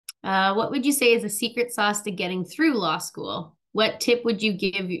What would you say is a secret sauce to getting through law school? What tip would you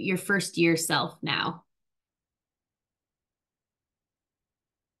give your first year self now?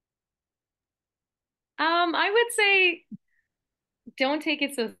 I would say don't take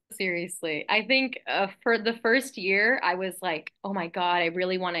it so seriously. I think for the first year, I was like, oh my God, I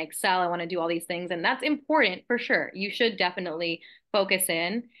really want to excel. I want to do all these things. And that's important for sure. You should definitely focus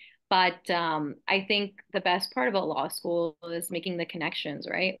in. But I think the best part about law school is making the connections,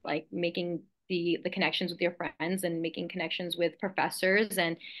 right? Like making the connections with your friends and making connections with professors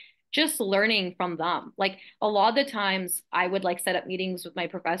and just learning from them. Like a lot of the times I would like set up meetings with my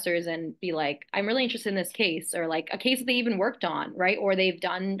professors and be like, I'm really interested in this case, or like a case that they even worked on, right? Or they've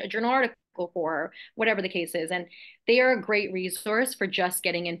done a journal article for, whatever the case is. And they are a great resource for just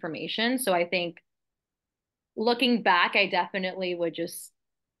getting information. So I think looking back, I definitely would just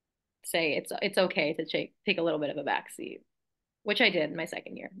say it's okay to take a little bit of a backseat, which I did in my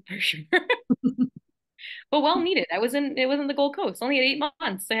second year for sure. But well needed. It was in the Gold Coast, only at 8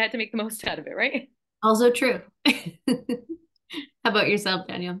 months. So I had to make the most out of it, right? Also true. How about yourself,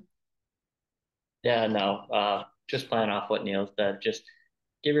 Daniel? Yeah, no, just playing off what Neil said, just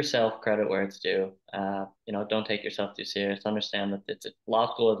give yourself credit where it's due. Don't take yourself too serious. Understand that it's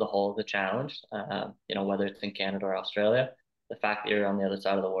law school as a whole is a challenge. Whether it's in Canada or Australia, the fact that you're on the other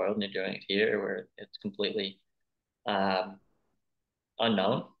side of the world and you're doing it here where it's completely um,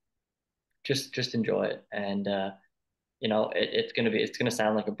 unknown, just enjoy it. And it's gonna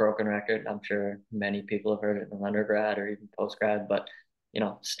sound like a broken record. I'm sure many people have heard it in undergrad or even post grad, but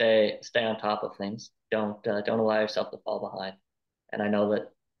stay on top of things. Don't allow yourself to fall behind. And I know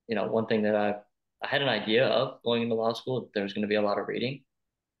that one thing that I had an idea of going into law school, there was going to be a lot of reading,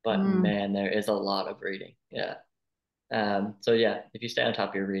 but Mm. man, there is a lot of reading. Yeah. So yeah, if you stay on top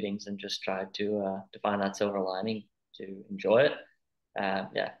of your readings and just try to find that silver lining to enjoy it,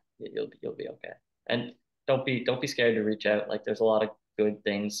 yeah, you'll be okay. And don't be scared to reach out. Like there's a lot of good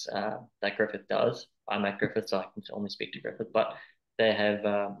things that Griffith does. I'm at Griffith, so I can only speak to Griffith, but they have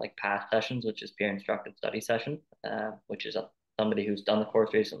like past sessions, which is peer instructed study session, which is somebody who's done the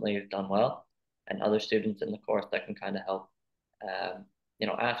course recently, who's done well, and other students in the course that can kind of help um,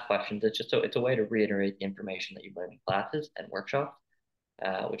 ask questions. It's a way to reiterate the information that you learn in classes and workshops,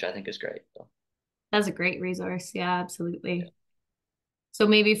 which I think is great. So That's a great resource. Yeah, yeah, absolutely. So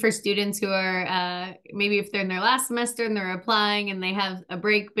maybe for students who are maybe if they're in their last semester and they're applying and they have a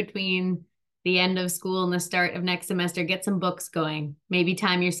break between the end of school and the start of next semester, get some books going. Maybe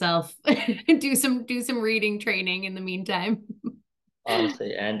time yourself, do some reading training in the meantime.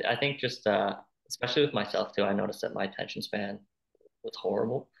 honestly, and I think just especially with myself too, I noticed that my attention span was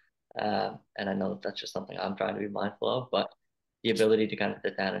horrible, and I know that that's just something I'm trying to be mindful of, but the ability to kind of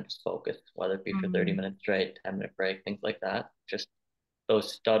sit down and just focus, whether it be for 30 Mm. minutes straight, 10-minute break, things like that, just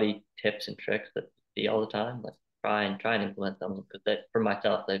those study tips and tricks that you see all the time. Let's try and implement them because that for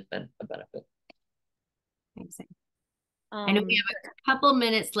myself they've been a benefit. Amazing. I know we Um, have a couple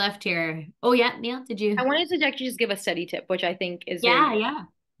minutes left here. Oh yeah, Neil, did I you? wanted to actually just give a study tip, which I think is very Yeah, good. yeah.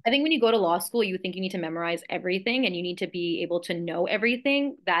 I think when you go to law school, you think you need to memorize everything and you need to be able to know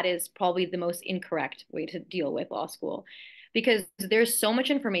everything. That is probably the most incorrect way to deal with law school because there's so much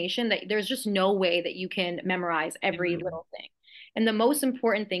information that there's just no way that you can memorize every Mm. little thing. And the most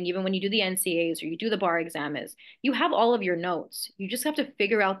important thing, even when you do the NCAs or you do the bar exam, is you have all of your notes. You just have to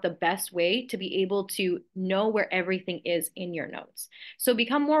figure out the best way to be able to know where everything is in your notes. So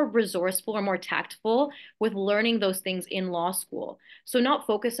become more resourceful or more tactful with learning those things in law school. So not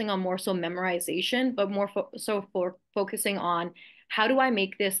focusing on more so memorization, but more so for focusing on how do I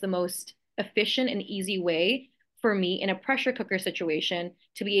make this the most efficient and easy way for me in a pressure cooker situation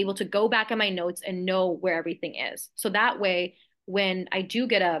to be able to go back in my notes and know where everything is. So that way, when I do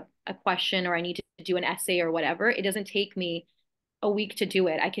get a question or I need to do an essay or whatever, it doesn't take me a week to do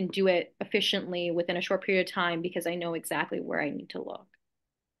it. I can do it efficiently within a short period of time because I know exactly where I need to look.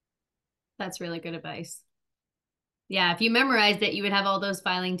 That's really good advice. Yeah, if you memorized it, you would have all those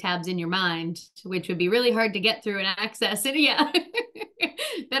filing tabs in your mind, which would be really hard to get through and access. And yeah,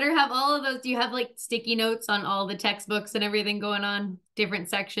 better have all of those. Do you have like sticky notes on all the textbooks and everything going on, different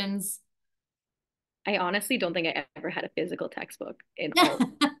sections? I honestly don't think I ever had a physical textbook in Oh,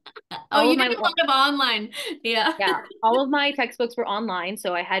 all you of did my a lot of online. Yeah. yeah, all of my textbooks were online,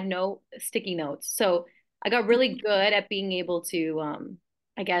 so I had no sticky notes. So I got really good at being able to,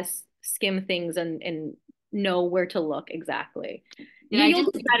 I guess, skim things and know where to look exactly. Did I You'll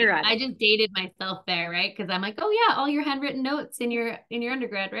just get better at I it. just dated myself there, right? Because I'm like, oh yeah, all your handwritten notes in your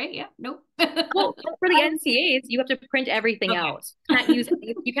undergrad, right? Yeah, nope. Well, for the NCAs, you have to print everything Okay. out.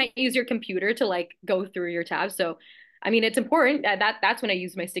 You can't use your computer to like go through your tabs. So I mean, it's important. That's when I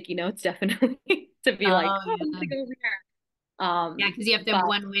use my sticky notes, definitely, to be like, Oh, oh, I'm yeah. gonna go over here. Yeah, because you have to have But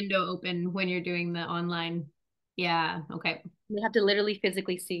one window open when you're doing the online. Yeah, okay. they have to literally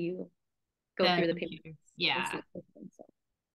physically see you go The through the paper computer. and Yeah. see it. So